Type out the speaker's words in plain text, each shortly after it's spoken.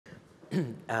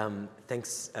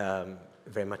Thanks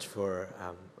very much for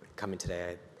coming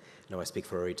today. I know I speak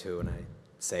for Rory too, and I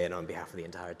say it on behalf of the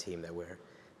entire team that we're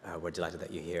delighted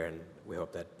that you're here, and we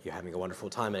hope that you're having a wonderful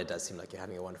time, and it does seem like you're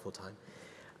having a wonderful time.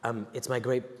 It's my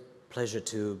great pleasure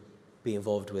to be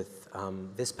involved with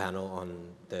this panel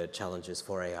on the challenges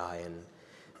for AI and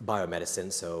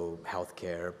biomedicine, so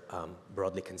healthcare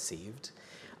broadly conceived.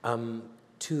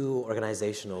 Two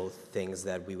organizational things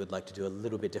that we would like to do a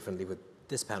little bit differently with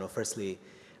this panel. Firstly,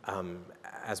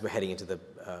 as we're heading into the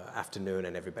afternoon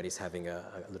and everybody's having a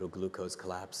little glucose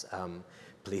collapse,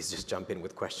 please just jump in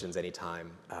with questions anytime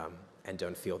and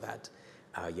don't feel that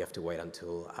you have to wait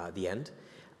until the end.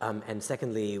 And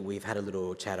secondly, we've had a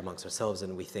little chat amongst ourselves,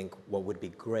 and we think what would be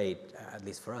great, at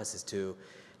least for us, is to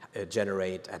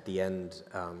generate at the end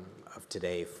of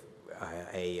today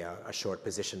a short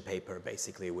position paper,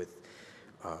 basically with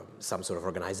some sort of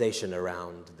organization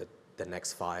around the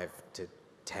next 5 to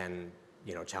 10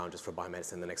 challenges for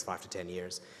biomedicine in the next 5 to 10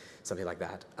 years, something like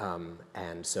that.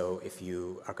 And so if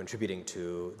you are contributing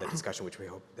to the discussion, which we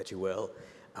hope that you will,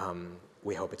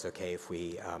 we hope it's okay if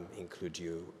we include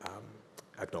you,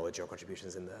 acknowledge your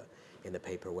contributions in the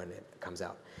paper when it comes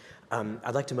out.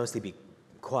 I'd like to mostly be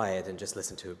quiet and just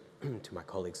listen to my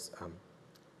colleagues'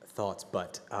 thoughts,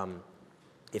 but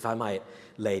if I might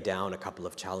lay down a couple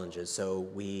of challenges. So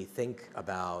we think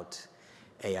about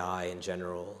AI in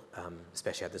general,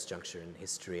 especially at this juncture in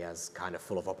history, as kind of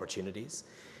full of opportunities,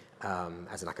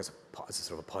 as a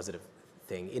sort of a positive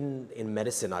thing. In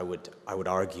medicine, I would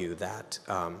argue that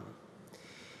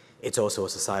it's also a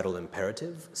societal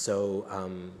imperative. So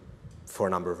for a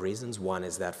number of reasons. One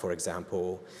is that, for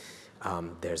example,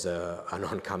 there's an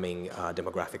oncoming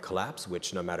demographic collapse,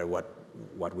 which no matter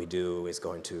what we do is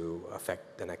going to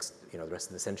affect the rest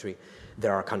of the century.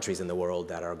 There are countries in the world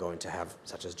that are going to have,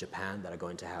 such as Japan, that are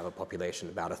going to have a population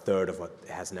about a third of what it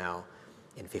has now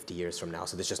in 50 years from now.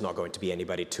 So there's just not going to be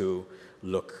anybody to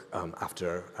look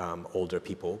after older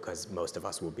people, because most of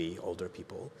us will be older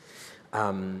people.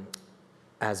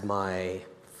 As my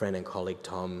friend and colleague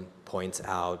Tom points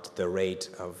out, the rate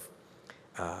of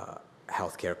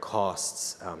healthcare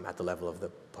costs at the level of the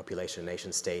population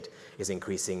nation state is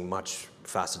increasing much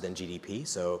faster than GDP.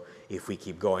 So if we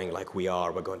keep going like we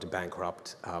are, we're going to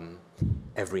bankrupt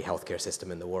every healthcare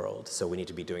system in the world. So we need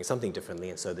to be doing something differently.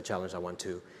 And so the challenge I want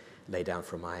to lay down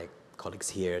for my colleagues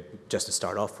here, just to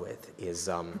start off with, is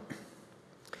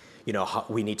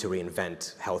we need to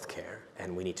reinvent healthcare,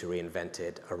 and we need to reinvent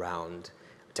it around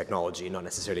technology, not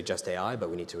necessarily just AI, but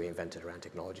we need to reinvent it around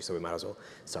technology, so we might as well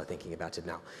start thinking about it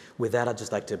now. With that, I'd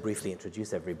just like to briefly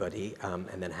introduce everybody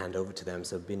and then hand over to them.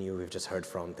 So Binu, we've just heard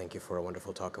from. Thank you for a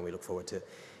wonderful talk, and we look forward to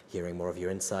hearing more of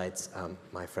your insights.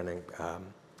 My friend and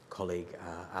colleague,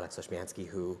 Alex Oshmyansky,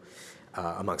 who,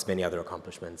 amongst many other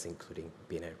accomplishments, including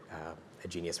being a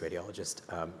genius radiologist,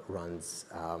 runs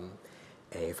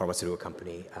a pharmaceutical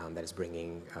company that is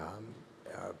bringing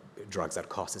drugs at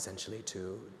cost, essentially,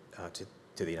 to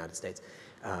the United States,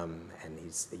 and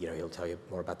he'll tell you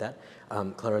more about that.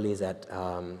 Clara-Lea is at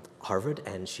Harvard,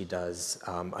 and she does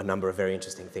a number of very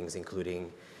interesting things,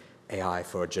 including AI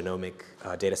for genomic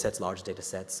data sets, large data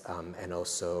sets, and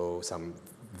also some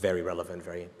very relevant,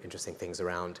 very interesting things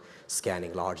around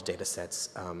scanning large data sets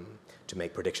to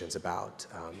make predictions about,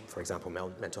 for example,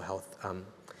 mental health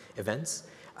events.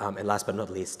 And last but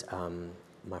not least,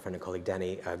 my friend and colleague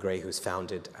Danny Gray, who's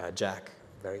founded JAAQ,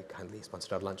 very kindly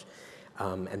sponsored our lunch.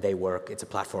 And they work, it's a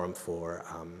platform for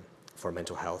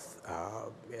mental health,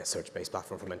 a search-based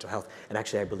platform for mental health. And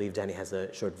actually, I believe Danny has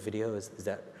a short video, is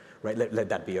that right? Let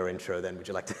that be your intro then. Would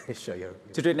you like to show your...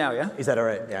 To do it now, yeah? Is that all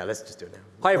right? Yeah, let's just do it now.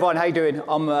 Hi everyone, how you doing?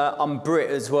 I'm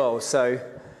Brit as well, so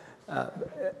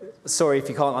sorry if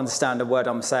you can't understand a word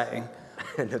I'm saying.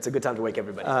 It's a good time to wake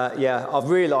everybody. Yeah, I've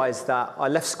realised that I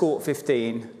left school at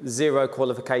 15, 0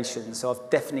 qualifications, so I've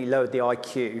definitely lowered the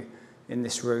IQ in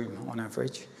this room on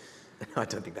average. I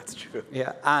don't think that's true.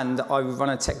 Yeah, and I run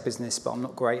a tech business, but I'm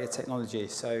not great at technology.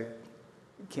 So,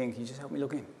 King, can you just help me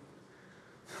log in?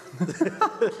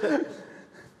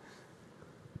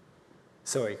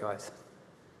 Sorry, guys.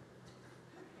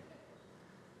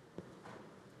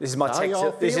 This is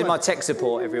my tech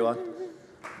support, everyone.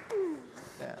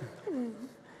 Yeah.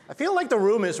 I feel like the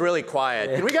room is really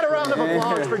quiet. Can we get a round of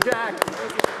applause for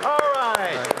JAAQ? All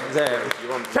right.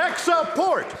 Tech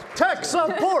support. Tech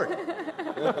support.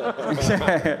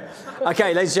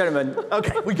 Okay, ladies and gentlemen.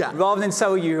 Okay, we got it. Rather than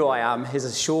tell you who I am, here's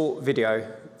a short video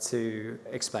to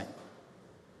explain.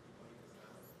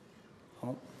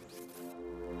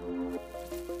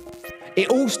 It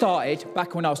all started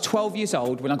back when I was 12 years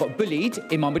old when I got bullied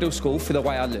in my middle school for the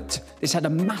way I looked. This had a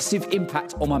massive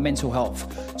impact on my mental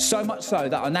health, so much so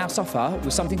that I now suffer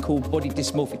with something called body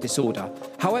dysmorphic disorder.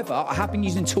 However, I have been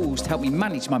using tools to help me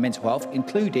manage my mental health,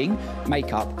 including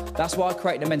makeup. That's why I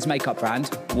created a men's makeup brand,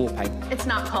 Warpaint. It's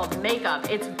not called makeup,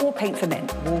 it's Warpaint for men.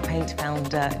 Warpaint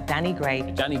founder Danny Gray.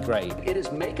 Danny Gray. It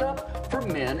is makeup for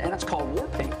men, and it's called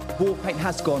Warpaint. Warpaint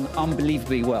has gone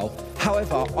unbelievably well.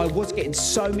 However, I was getting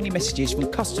so many messages from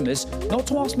customers not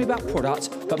to ask me about products,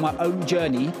 but my own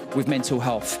journey with mental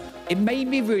health. It made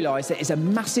me realise there is a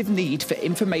massive need for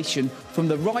information from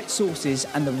the right sources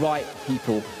and the right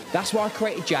people. That's why I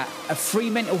created JAAQ, a free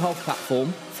mental health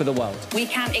platform for the world. We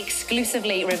can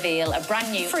exclusively reveal a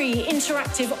brand new free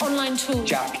interactive online tool.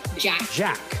 JAAQ.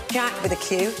 JAAQ. JAAQ with a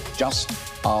Q. Just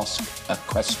ask a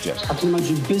question. I can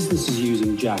imagine businesses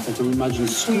using JAAQ. I can imagine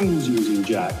schools using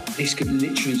JAAQ. This could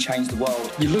literally change the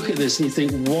world. You look at this and you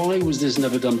think, why was this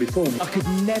never done before? I could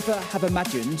never have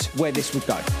imagined where this would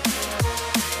go.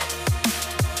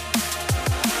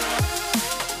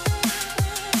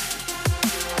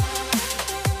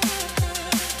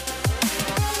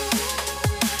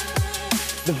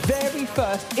 The very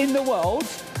first in the world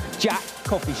JAAQ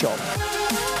coffee shop.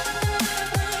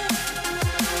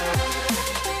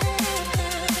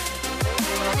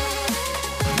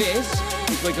 This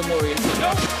is Wigan Warriors.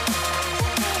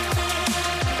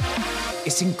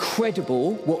 It's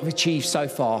incredible what we've achieved so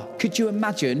far. Could you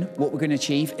imagine what we're going to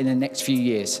achieve in the next few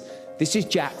years? This is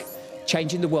JAAQ,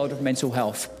 changing the world of mental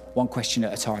health, one question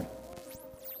at a time.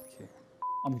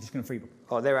 I'm just going to freeball.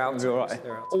 Oh, they're out. All right.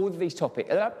 All of these topics.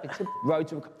 It's a road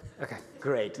to... Okay,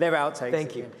 great. They're outtakes.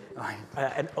 Thank you.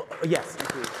 Yes.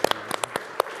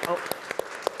 Oh,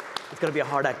 it's going to be a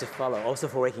hard act to follow. Also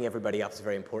for waking everybody up is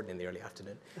very important in the early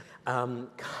afternoon.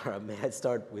 Cara, may I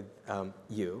start with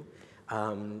you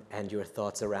and your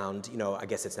thoughts around, I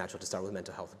guess it's natural to start with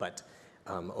mental health, but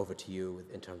over to you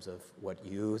in terms of what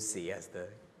you see as the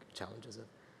challenges of.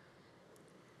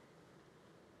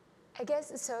 I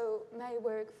guess so. My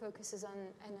work focuses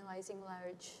on analyzing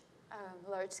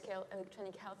large-scale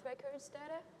electronic health records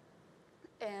data,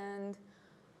 and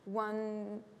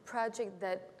one project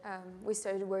that we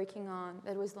started working on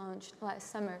that was launched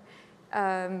last summer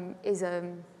is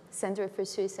a Center for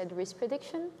Suicide Risk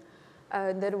Prediction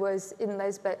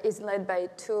that is led by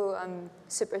two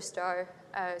superstar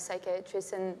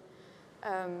psychiatrists and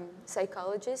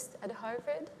psychologists at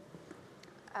Harvard.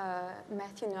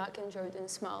 Matthew Nock and Jordan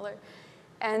Smaller.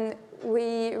 And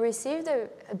we received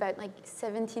about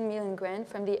 17 million grant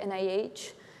from the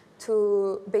NIH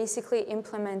to basically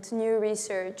implement new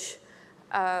research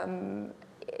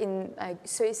in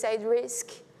suicide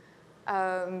risk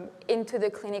into the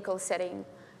clinical setting.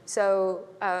 So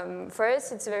for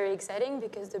us, it's very exciting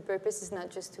because the purpose is not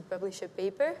just to publish a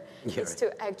paper, it's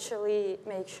to actually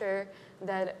make sure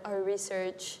that our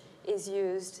research is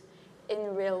used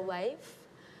in real life.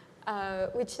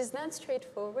 Which is not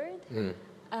straightforward.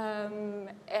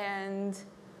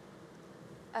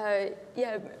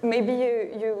 Yeah, maybe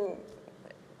you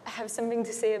have something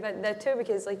to say about that too,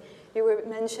 because you were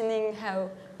mentioning how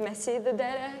messy the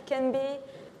data can be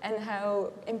and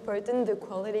how important the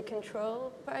quality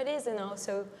control part is, and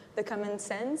also the common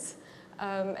sense.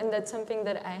 And that's something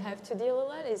that I have to deal a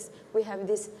lot, is we have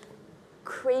this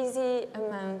crazy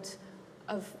amount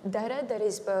of data that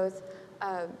is both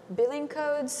billing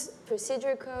codes,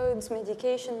 procedure codes,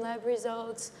 medication lab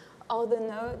results, all the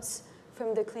notes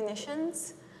from the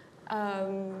clinicians.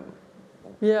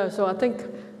 Yeah, so I think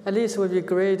at least it would be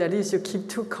great, at least you keep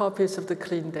 2 copies of the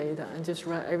clean data and just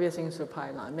run everything through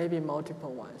pipeline, maybe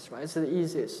multiple ones, right? It's the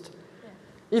easiest.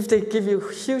 Yeah. If they give you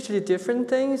hugely different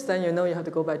things, then you have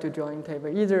to go back to drawing table.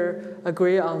 Either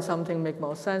agree on something make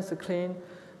more sense to clean,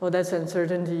 or that's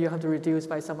uncertainty you have to reduce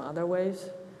by some other ways.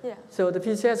 Yeah. So the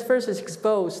PCS first is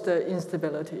exposed the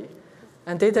instability,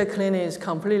 and data cleaning is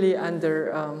completely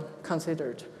under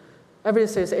considered.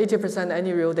 Everybody says 80%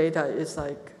 any real data is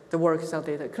the work is on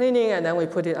data cleaning, and then we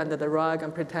put it under the rug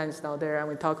and pretend it's not there, and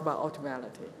we talk about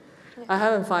optimality. Yeah.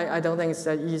 I don't think it's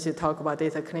that easy to talk about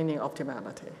data cleaning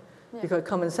optimality, because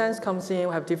common sense comes in,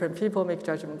 we have different people make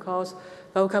judgment calls,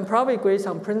 but we can probably agree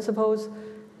some principles,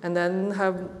 and then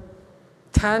have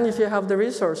 10, if you have the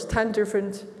resource, 10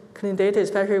 different clean data,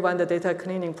 especially when the data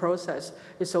cleaning process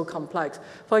is so complex.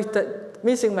 For the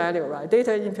missing value, right?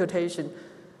 Data imputation,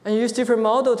 and you use different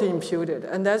model to impute it,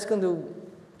 and that's going to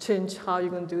change how you're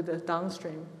going to do the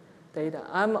downstream data.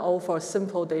 I'm all for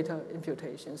simple data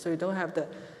imputation, so you don't have the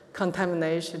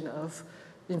contamination of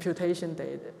imputation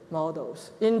data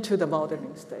models into the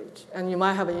modeling stage, and you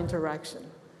might have an interaction.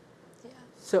 Yeah.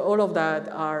 So all of that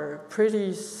are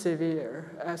pretty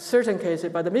severe. Certain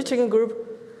cases, but the Michigan group,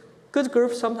 good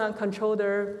group, sometimes control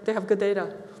they have good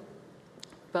data.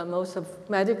 But most of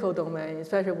medical domain,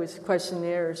 especially with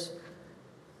questionnaires,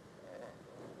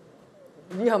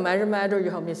 you have matter,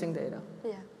 you have missing data.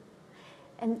 Yeah.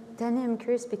 And Danny, I'm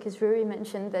curious because Rory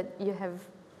mentioned that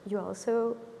you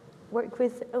also work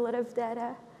with a lot of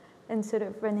data and sort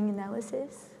of running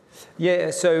analysis.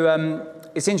 Yeah,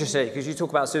 so it's interesting because you talk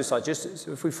about suicide. Just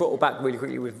if we throttle back really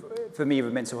quickly for me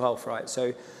with mental health, right?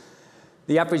 So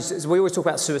the average, we always talk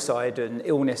about suicide and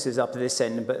illness is up to this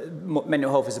end, but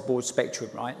mental health is a broad spectrum,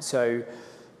 right? So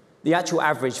the actual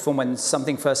average from when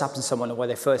something first happens to someone or where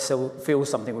they first feel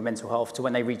something with mental health to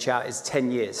when they reach out is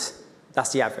 10 years.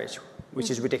 That's the average,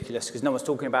 which is ridiculous because no one's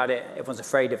talking about it, everyone's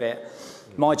afraid of it.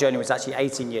 My journey was actually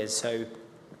 18 years, so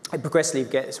it progressively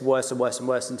gets worse and worse and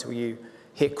worse until you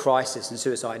hit crisis and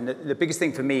suicide. And the biggest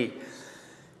thing for me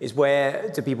is where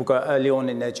do people go early on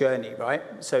in their journey, right?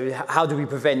 So how do we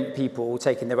prevent people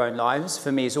taking their own lives? For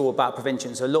me, it's all about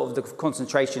prevention. So a lot of the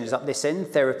concentration is up this end.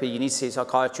 Therapy, you need to see a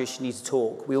psychiatrist, you need to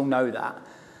talk. We all know that.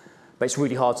 But it's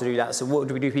really hard to do that. So what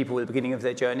do we do people at the beginning of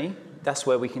their journey? That's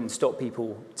where we can stop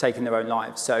people taking their own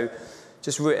lives. So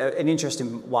just an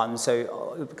interesting one.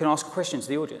 So can I ask a question to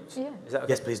the audience? Yeah. Is that okay?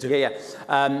 Yes, please do. Yeah.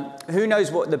 Who knows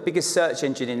what the biggest search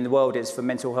engine in the world is for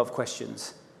mental health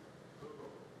questions?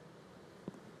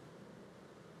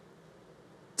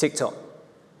 TikTok.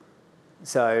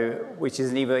 So, which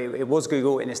is it was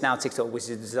Google and it's now TikTok, which is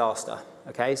a disaster.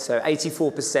 Okay, so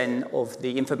 84% of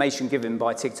the information given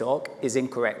by TikTok is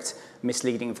incorrect,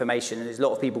 misleading information, and there's a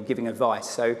lot of people giving advice.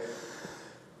 So,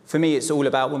 for me, it's all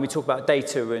about when we talk about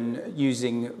data and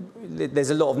using, there's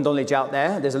a lot of knowledge out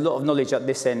there, there's a lot of knowledge at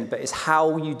this end, but it's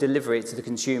how you deliver it to the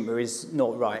consumer is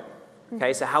not right.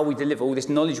 Okay, so how we deliver all this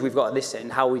knowledge we've got at this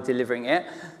end, how are we delivering it?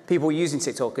 People using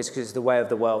TikTok is because it's the way of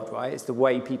the world, right? It's the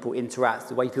way people interact,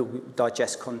 the way people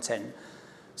digest content.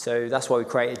 So that's why we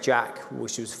created JAAQ,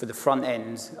 which was for the front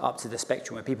end up to the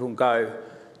spectrum, where people can go,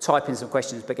 type in some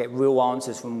questions, but get real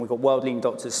answers from, we've got world-leading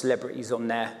doctors, celebrities on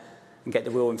there, and get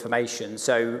the real information.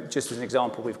 So just as an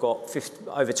example, we've got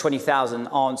over 20,000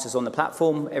 answers on the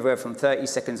platform, everywhere from 30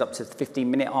 seconds up to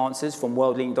 15-minute answers from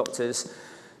world-leading doctors.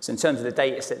 So in terms of the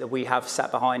data set that we have sat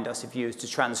behind us, if you were to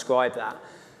transcribe that,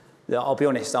 I'll be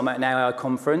honest, I'm at an AI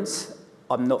conference.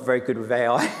 I'm not very good with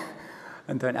AI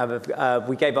and don't have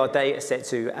we gave our data set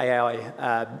to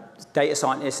AI data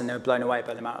scientists and they were blown away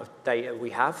by the amount of data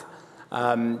we have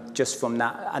just from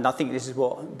that. And I think this is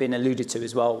what been alluded to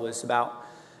as well, was about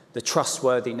the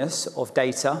trustworthiness of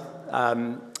data.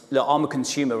 Look, I'm a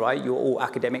consumer, right? You're all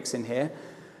academics in here.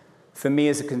 For me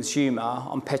as a consumer,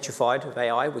 I'm petrified of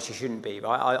AI, which it shouldn't be,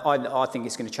 right? I think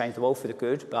it's going to change the world for the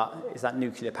good, but it's that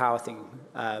nuclear power thing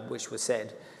which was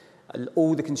said.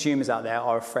 All the consumers out there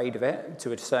are afraid of it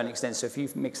to a certain extent. So if you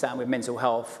mix that with mental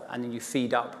health and then you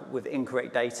feed up with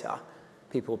incorrect data,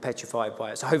 people are petrified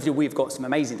by it. So hopefully we've got some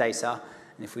amazing data,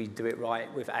 and if we do it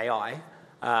right with AI,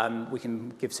 we can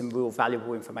give some real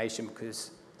valuable information,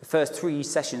 because the first 3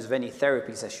 sessions of any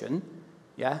therapy session,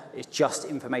 it's just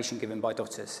information given by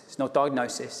doctors. It's not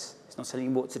diagnosis, it's not telling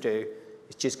you what to do,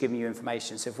 it's just giving you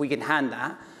information. So if we can hand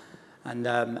that, and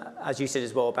as you said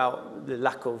as well about the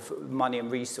lack of money and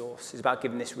resource, it's about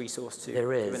giving this resource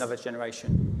to another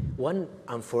generation. One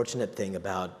unfortunate thing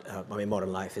about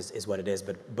modern life is what it is,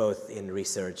 but both in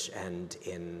research and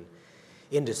in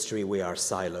industry, we are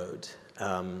siloed.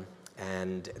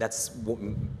 And that's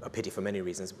a pity for many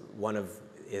reasons. One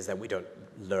is that we don't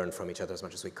learn from each other as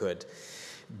much as we could.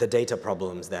 The data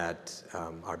problems that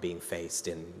are being faced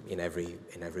in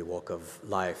every walk of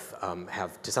life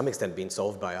have to some extent been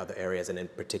solved by other areas, and in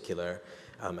particular,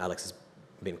 Alex has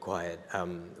been quiet.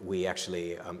 We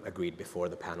actually agreed before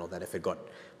the panel that if it got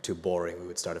too boring, we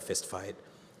would start a fist fight.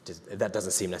 That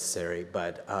doesn't seem necessary,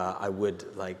 but I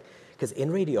would like, because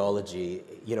in radiology,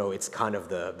 it's kind of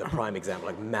the prime example,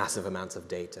 like massive amounts of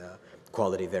data,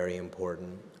 quality very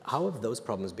important. How have those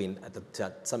problems been,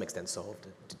 to some extent, solved?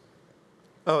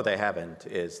 Oh, they haven't,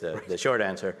 is the short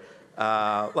answer.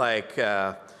 Now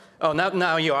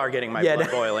you are getting my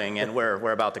blood boiling, and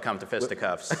we're about to come to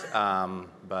fisticuffs.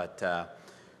 But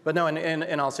no,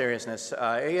 in all seriousness,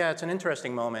 it's an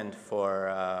interesting moment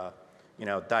for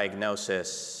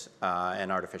diagnosis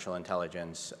and artificial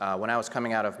intelligence. When I was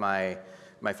coming out of my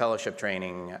fellowship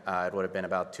training, it would have been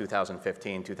about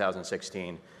 2015,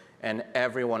 2016. And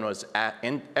everyone was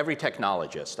every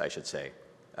technologist, I should say.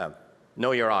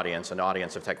 Know your audience, an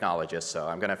audience of technologists, so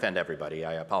I'm going to offend everybody.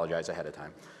 I apologize ahead of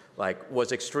time.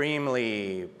 Was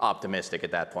extremely optimistic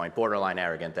at that point, borderline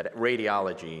arrogant, that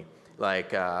radiology,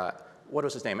 what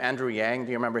was his name? Andrew Yang,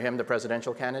 do you remember him, the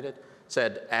presidential candidate?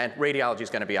 Said, and radiology is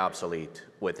going to be obsolete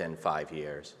within 5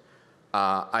 years.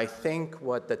 I think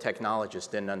what the technologists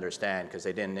didn't understand, because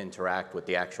they didn't interact with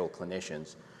the actual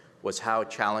clinicians, was how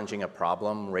challenging a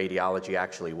problem radiology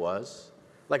actually was.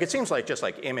 Like, it seems like just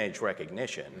like image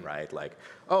recognition, right? Like,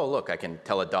 oh, look, I can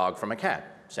tell a dog from a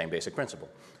cat, same basic principle.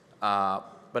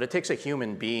 But it takes a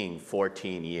human being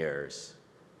 14 years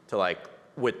to, like,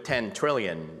 with 10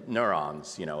 trillion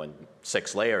neurons, you know, and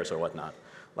 6 layers or whatnot,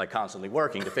 like constantly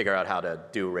working to figure out how to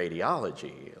do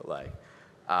radiology. Like,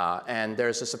 and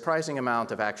there's a surprising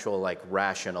amount of actual, like,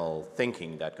 rational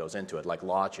thinking that goes into it, like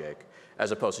logic,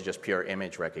 as opposed to just pure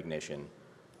image recognition.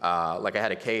 Like, I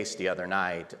had a case the other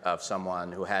night of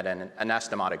someone who had an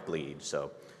anastomotic bleed.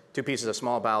 So 2 pieces of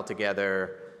small bowel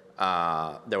together,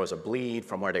 there was a bleed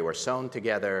from where they were sewn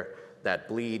together. That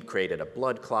bleed created a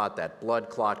blood clot. That blood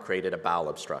clot created a bowel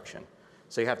obstruction.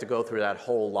 So you have to go through that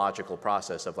whole logical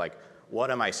process of, like, what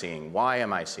am I seeing? Why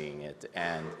am I seeing it?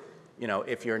 And, you know,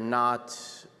 if you're not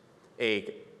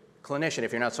a clinician,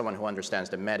 if you're not someone who understands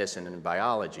the medicine and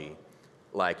biology,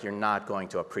 like, you're not going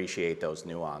to appreciate those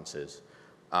nuances.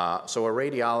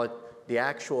 So the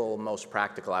actual most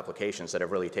practical applications that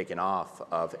have really taken off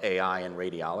of AI and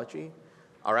radiology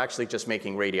are actually just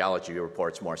making radiology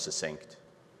reports more succinct.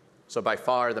 So by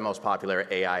far the most popular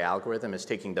AI algorithm is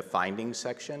taking the findings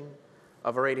section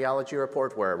of a radiology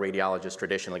report, where radiologists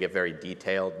traditionally give very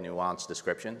detailed, nuanced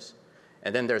descriptions.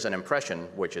 And then there's an impression,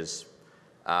 which is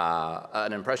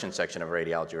an impression section of a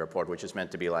radiology report, which is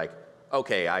meant to be like,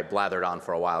 okay, I blathered on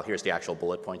for a while, here's the actual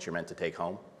bullet points you're meant to take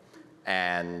home.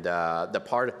 And the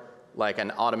part, like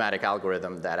an automatic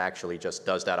algorithm that actually just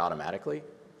does that automatically,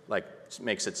 like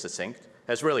makes it succinct,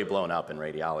 has really blown up in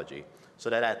radiology. So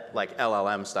that like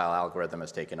LLM style algorithm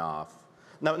has taken off.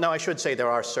 Now I should say there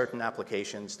are certain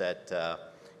applications that,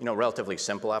 you know, relatively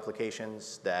simple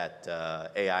applications that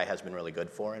AI has been really good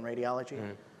for in radiology.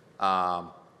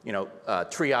 You know,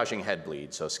 triaging head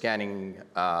bleeds, so scanning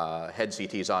head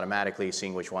CTs automatically,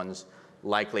 seeing which ones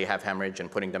likely have hemorrhage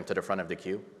and putting them to the front of the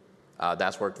queue.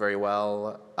 That's worked very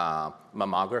well.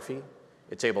 Mammography,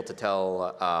 it's able to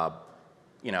tell,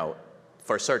 you know,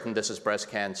 for certain this is breast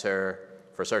cancer,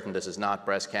 for certain this is not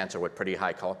breast cancer with pretty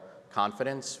high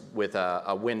confidence, with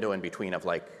a window in between of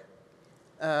like,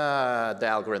 the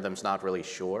algorithm's not really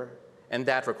sure. And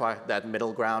that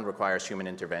middle ground requires human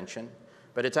intervention.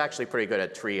 But it's actually pretty good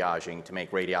at triaging to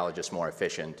make radiologists more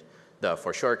efficient, the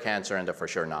for sure cancer and the for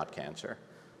sure not cancer.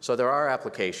 So there are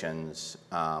applications.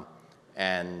 I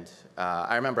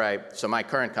remember, so my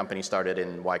current company started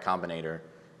in Y Combinator,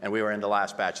 and we were in the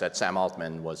last batch that Sam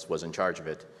Altman was in charge of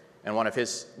it. And one of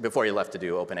his, before he left to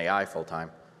do OpenAI full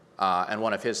time, and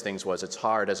one of his things was it's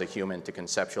hard as a human to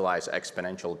conceptualize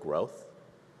exponential growth.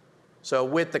 So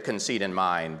with the conceit in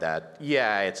mind that,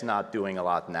 yeah, it's not doing a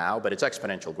lot now, but it's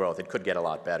exponential growth, it could get a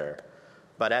lot better.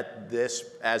 But at this,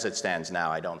 as it stands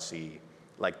now, I don't see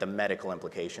like the medical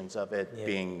implications of it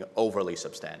being overly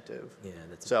substantive. Yeah,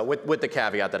 so with the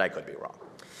caveat that I could be wrong.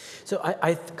 So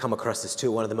I've come across this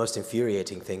too. One of the most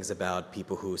infuriating things about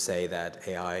people who say that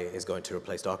AI is going to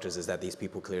replace doctors is that these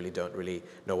people clearly don't really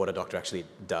know what a doctor actually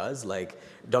does. Like,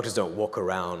 doctors don't walk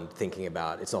around thinking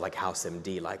about, it's not like House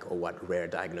MD, like, or what rare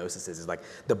diagnosis is. It's like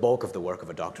the bulk of the work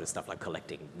of a doctor is stuff like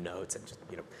collecting notes and just,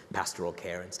 you know, pastoral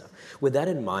care and stuff. With that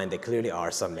in mind, there clearly are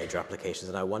some major applications,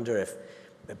 and I wonder if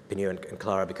Pinio and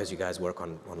Clara, because you guys work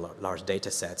on large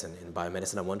data sets and in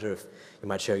biomedicine, I wonder if you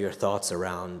might share your thoughts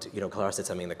around, you know, Clara said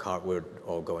something in the car, we were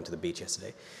all going to the beach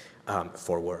yesterday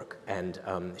for work, and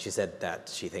she said that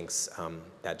she thinks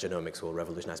that genomics will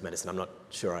revolutionize medicine. I'm not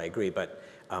sure I agree, but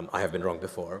I have been wrong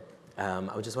before. I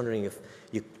was just wondering if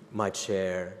you might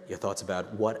share your thoughts about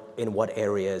in what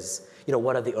areas, you know,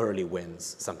 what are the early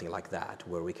wins, something like that,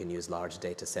 where we can use large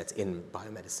data sets in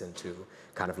biomedicine to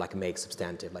kind of like make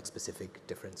substantive, like specific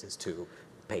differences to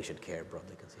patient care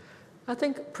broadly considered? I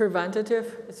think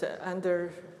preventative is an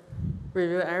under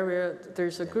review area.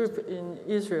 There's a group in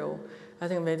Israel, I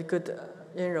think made good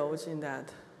inroads in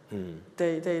that.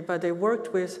 But they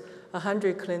worked with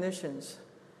 100 clinicians,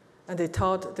 and they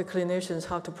taught the clinicians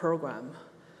how to program.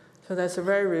 So that's a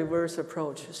very reverse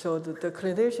approach. So the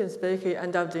clinicians basically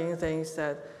end up doing things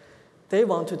that they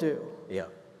want to do. Yeah.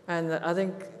 And I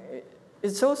think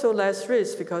it's also less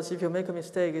risk, because if you make a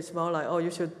mistake, it's more like, oh,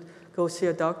 you should go see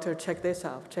a doctor, check this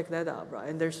out, check that out, right?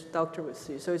 And there's doctor will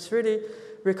see. So it's really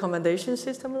recommendation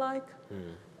system-like,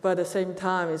 but at the same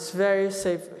time, it's very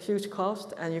safe, huge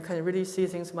cost, and you can really see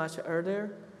things much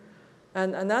earlier.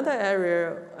 And another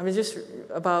area, I mean, just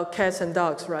about cats and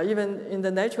dogs, right? Even in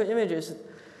the natural images,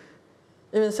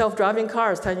 even self-driving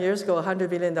cars 10 years ago, $100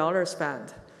 billion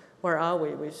spent. where are we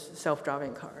with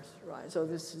self-driving cars, right? So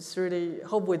this is really,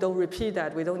 hope we don't repeat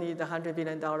that. We don't need $100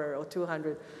 billion or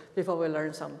 200 before we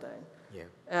learn something. Yeah.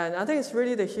 And I think it's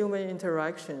really the human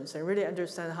interactions and really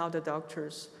understand how the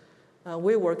doctors,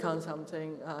 we work on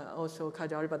something, also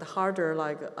cardiology, but harder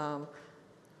like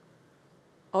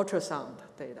ultrasound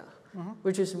data,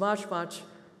 which is much, much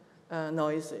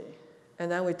noisy.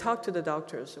 And then we talk to the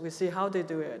doctors, we see how they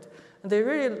do it. And they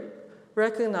really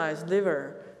recognize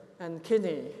liver and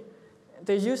kidney.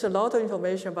 They use a lot of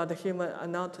information about the human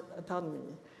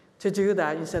anatomy to do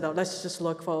that instead of let's just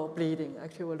look for bleeding.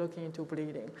 Actually, we're looking into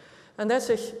bleeding. And that's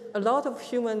a lot of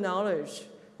human knowledge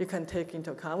you can take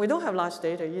into account. We don't have large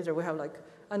data either. We have like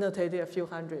annotated a few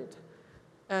hundred.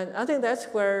 And I think that's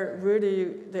where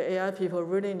really the AI people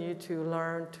really need to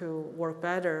learn to work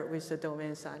better with the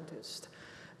domain scientists.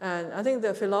 And I think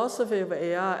the philosophy of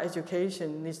AI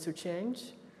education needs to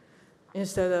change.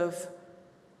 Instead of,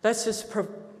 let's just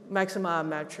maximize a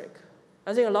metric.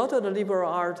 I think a lot of the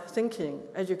liberal art thinking,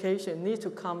 education, needs to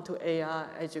come to AI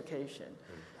education.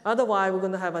 Otherwise, we're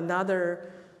going to have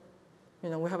another,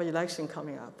 we have an election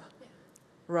coming up,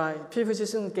 right? People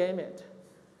just don't game it.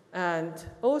 And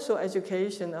also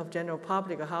education of general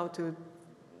public, how to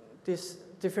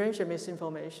differentiate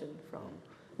misinformation from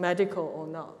medical or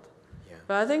not. Yeah.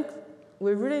 But I think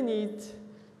we really need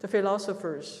the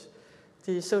philosophers,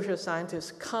 the social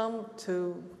scientists come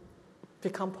to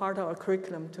become part of our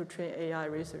curriculum to train AI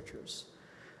researchers.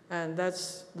 And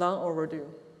that's long overdue.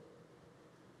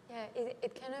 Yeah,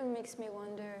 it kind of makes me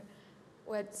wonder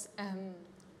what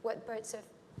parts of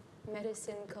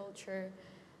medicine culture,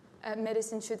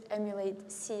 medicine should emulate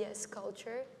CS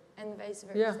culture and vice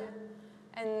versa. Yeah.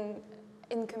 And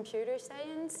in computer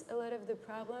science, a lot of the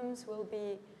problems will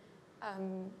be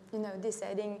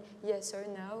deciding yes or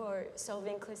no, or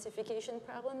solving classification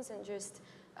problems and just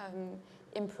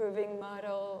improving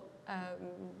model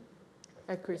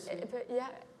accuracy. But yeah,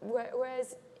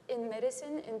 whereas in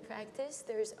medicine, in practice,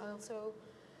 there's also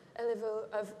a level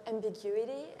of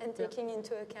ambiguity and taking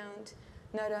into account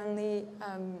not only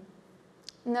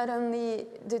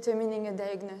determining a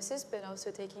diagnosis, but also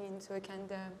taking into account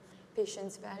the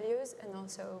patient's values and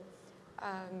also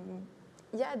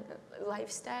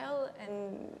lifestyle,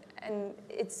 and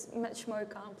it's much more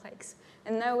complex.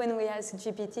 And now when we ask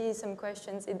GPT some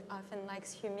questions, it often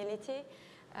lacks humility,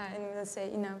 and we'll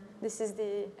say, this is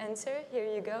the answer, here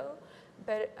you go.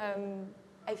 But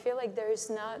I feel like there's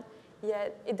not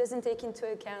yet, it doesn't take into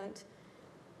account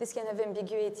this kind of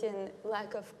ambiguity and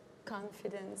lack of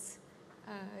confidence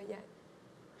yet.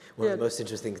 One of the most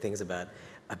interesting things about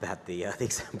the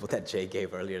example that Jay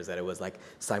gave earlier is that it was like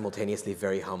simultaneously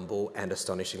very humble and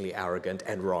astonishingly arrogant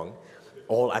and wrong,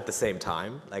 all at the same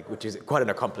time, which is quite an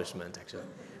accomplishment, actually.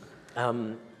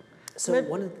 Can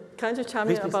I just chime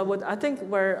in about what I think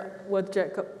what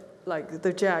JAAQ,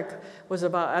 the JAAQ was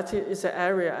about? Actually, it's an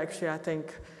area actually I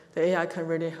think the AI can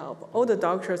really help. All the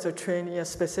doctors are trained in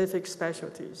specific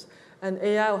specialties, and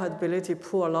AI will have the ability to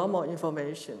pull a lot more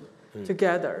information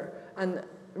together and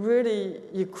really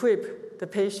equip the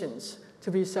patients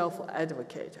to be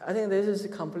self-advocate. I think this is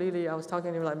completely, I was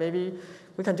talking to you maybe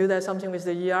we can do that something with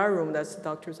the ER room, that's the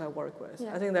doctors I work with.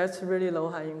 Yeah. I think that's really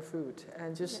low-hanging fruit,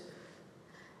 and just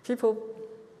people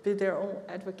be their own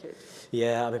advocate.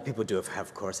 Yeah, I mean, people do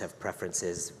of course have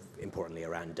preferences, importantly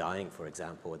around dying, for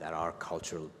example, that are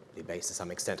culturally based to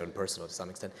some extent, and personal to some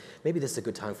extent. Maybe this is a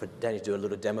good time for Danny to do a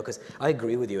little demo, because I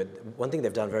agree with you. One thing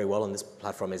they've done very well on this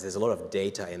platform is there's a lot of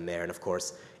data in there, and of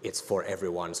course, it's for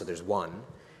everyone, so there's one.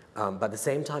 But at the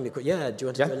same time, you could, do you want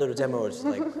to do a little demo, or just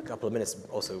like a couple of minutes,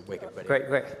 also wake up ready?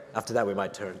 Great. After that, we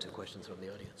might turn to questions from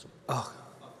the audience. Oh.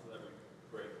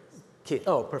 Great.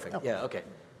 Oh, perfect. Oh. Yeah, okay.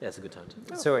 Yeah, it's a good time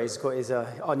to. Sorry, he's got his,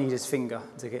 I need his finger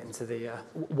to get into the...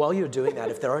 While you're doing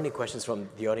that, if there are any questions from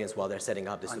the audience while they're setting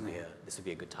up, this would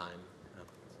be a good time.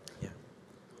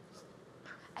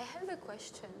 I have a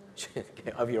question.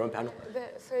 Of your own panel?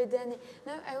 But for Danny,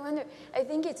 no, I wonder, I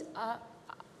think it's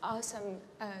awesome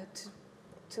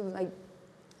to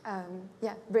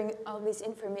bring all this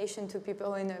information to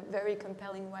people in a very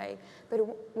compelling way. But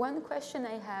one question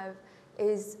I have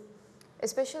is,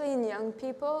 especially in young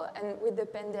people and with the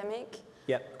pandemic,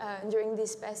 during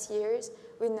these past years,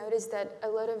 we noticed that a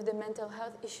lot of the mental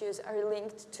health issues are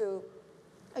linked to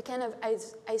a kind of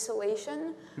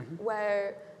isolation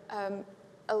where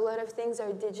a lot of things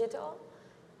are digital,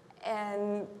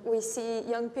 and we see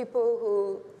young people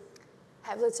who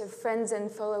have lots of friends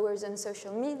and followers on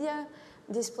social media,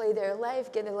 display their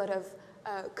life, get a lot of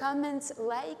comments,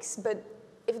 likes, but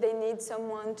if they need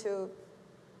someone to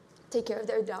take care of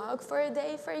their dog for a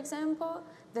day, for example,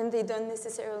 then they don't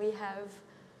necessarily have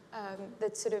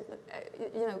that sort of,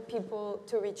 you know, people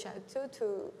to reach out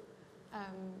to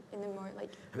in a more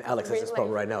like. I mean, Alex has this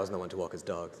problem right now, is no one to walk his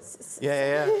dog.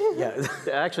 Yeah.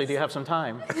 Actually, do you have some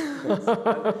time? Do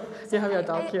you have your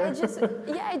dog here?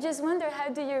 I just wonder, how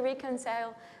do you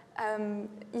reconcile,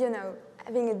 you know,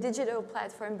 having a digital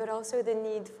platform, but also the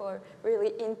need for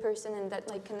really in-person and that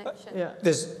like connection?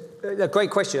 There's a great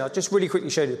question. I'll just really quickly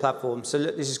show you the platform. So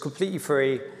look, this is completely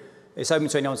free. It's open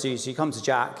to anyone to use. So you come to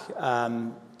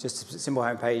JAAQ, just a simple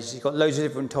homepage. You've got loads of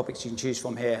different topics you can choose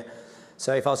from here.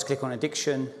 So if I was to click on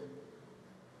addiction,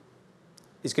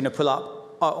 it's going to pull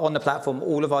up on the platform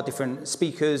all of our different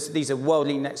speakers. These are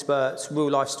world-leading experts,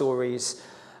 real-life stories.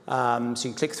 So you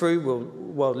can click through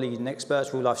world-leading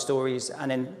experts, real-life stories,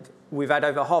 and then we've had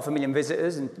over 500,000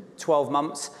 visitors in 12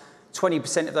 months.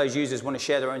 20% of those users want to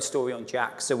share their own story on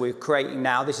JAAQ. So we're creating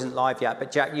now, this isn't live yet,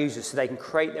 but JAAQ users, so they can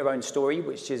create their own story,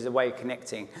 which is a way of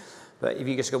connecting. But if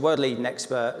you just go world-leading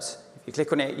experts, if you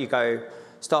click on it, you go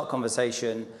start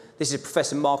conversation. This is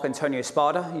Professor Mark Antonio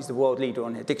Espada. He's the world leader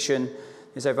on addiction.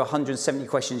 There's over 170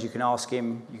 questions you can ask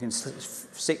him. You can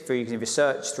stick through, you can either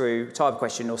search through, type a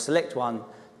question, or select one.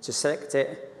 Just select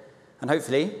it. And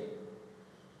hopefully,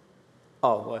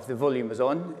 if the volume was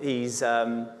on, he's, I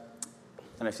don't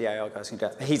know if the AI guys can do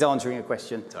it. He's answering a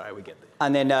question. Sorry, we get there.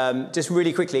 And then just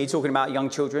really quickly, talking about young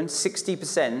children,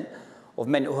 60% of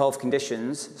mental health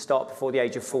conditions start before the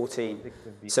age of 14.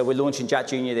 So we're launching JAAQ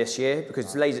Junior this year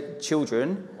because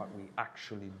children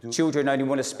only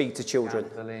want to speak to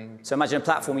children. So imagine a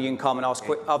platform where you can come and ask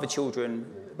other children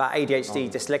about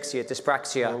ADHD, dyslexia,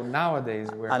 dyspraxia, so nowadays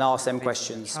and ask them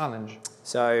questions.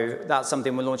 So that's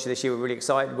something we're launching this year. We're really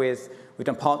excited with. We've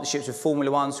done partnerships with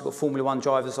Formula One. So we've got Formula One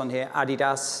drivers on here,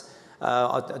 Adidas.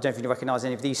 I don't know if you recognize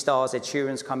any of these stars. Ed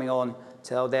Sheeran's coming on to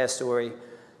tell their story.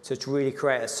 So to really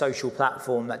create a social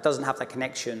platform that doesn't have that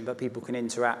connection, but people can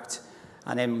interact.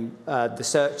 And then the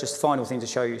search, just the final thing to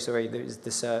show you, is the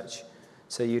search.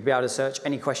 So you'd be able to search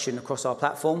any question across our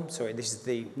platform. Sorry, this is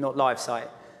the not live site.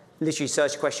 Literally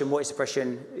search a question, what is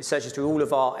depression? It searches through all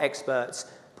of our experts,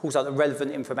 pulls out the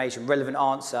relevant information, relevant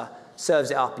answer, serves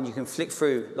it up, and you can flick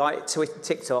through, like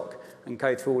TikTok, and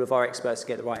go through all of our experts to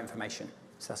get the right information.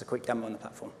 So that's a quick demo on the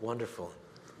platform. Wonderful.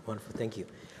 Thank you.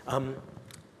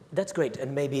 That's great,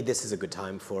 and maybe this is a good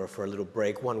time for a little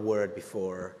break. One word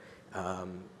before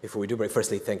we do break.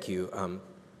 Firstly, thank you to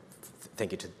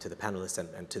the panelists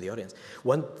and to the audience.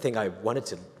 One thought I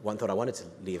wanted to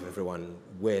leave everyone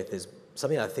with is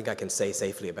something I think I can say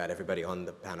safely about everybody on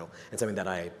the panel, and something that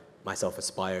I myself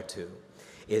aspire to,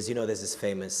 is, you know, there's this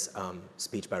famous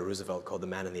speech by Roosevelt called "The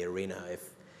Man in the Arena."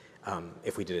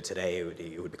 If we did it today,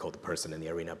 it would be called "The Person in the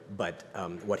Arena." But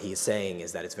what he's saying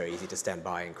is that it's very easy to stand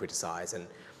by and criticize and,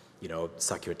 you know,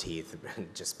 suck your teeth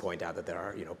and just point out that there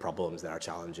are, you know, problems, there are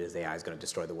challenges, AI is going to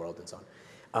destroy the world and so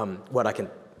on. What I can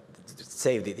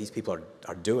say that these people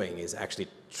are doing is actually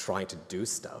trying to do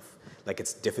stuff. Like,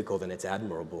 it's difficult and it's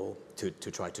admirable to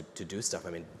try to do stuff. I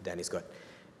mean, Danny's got,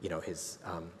 you know, his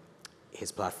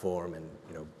platform, and,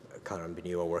 you know, Clara and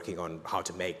Binu are working on how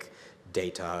to make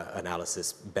data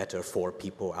analysis better for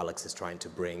people. Alex is trying to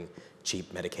bring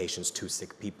cheap medications to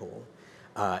sick people.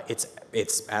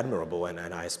 It's admirable, and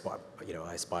I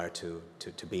aspire to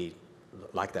be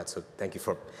like that. So thank you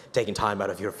for taking time out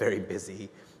of your very busy,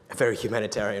 very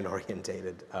humanitarian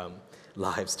orientated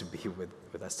lives to be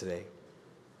with us today.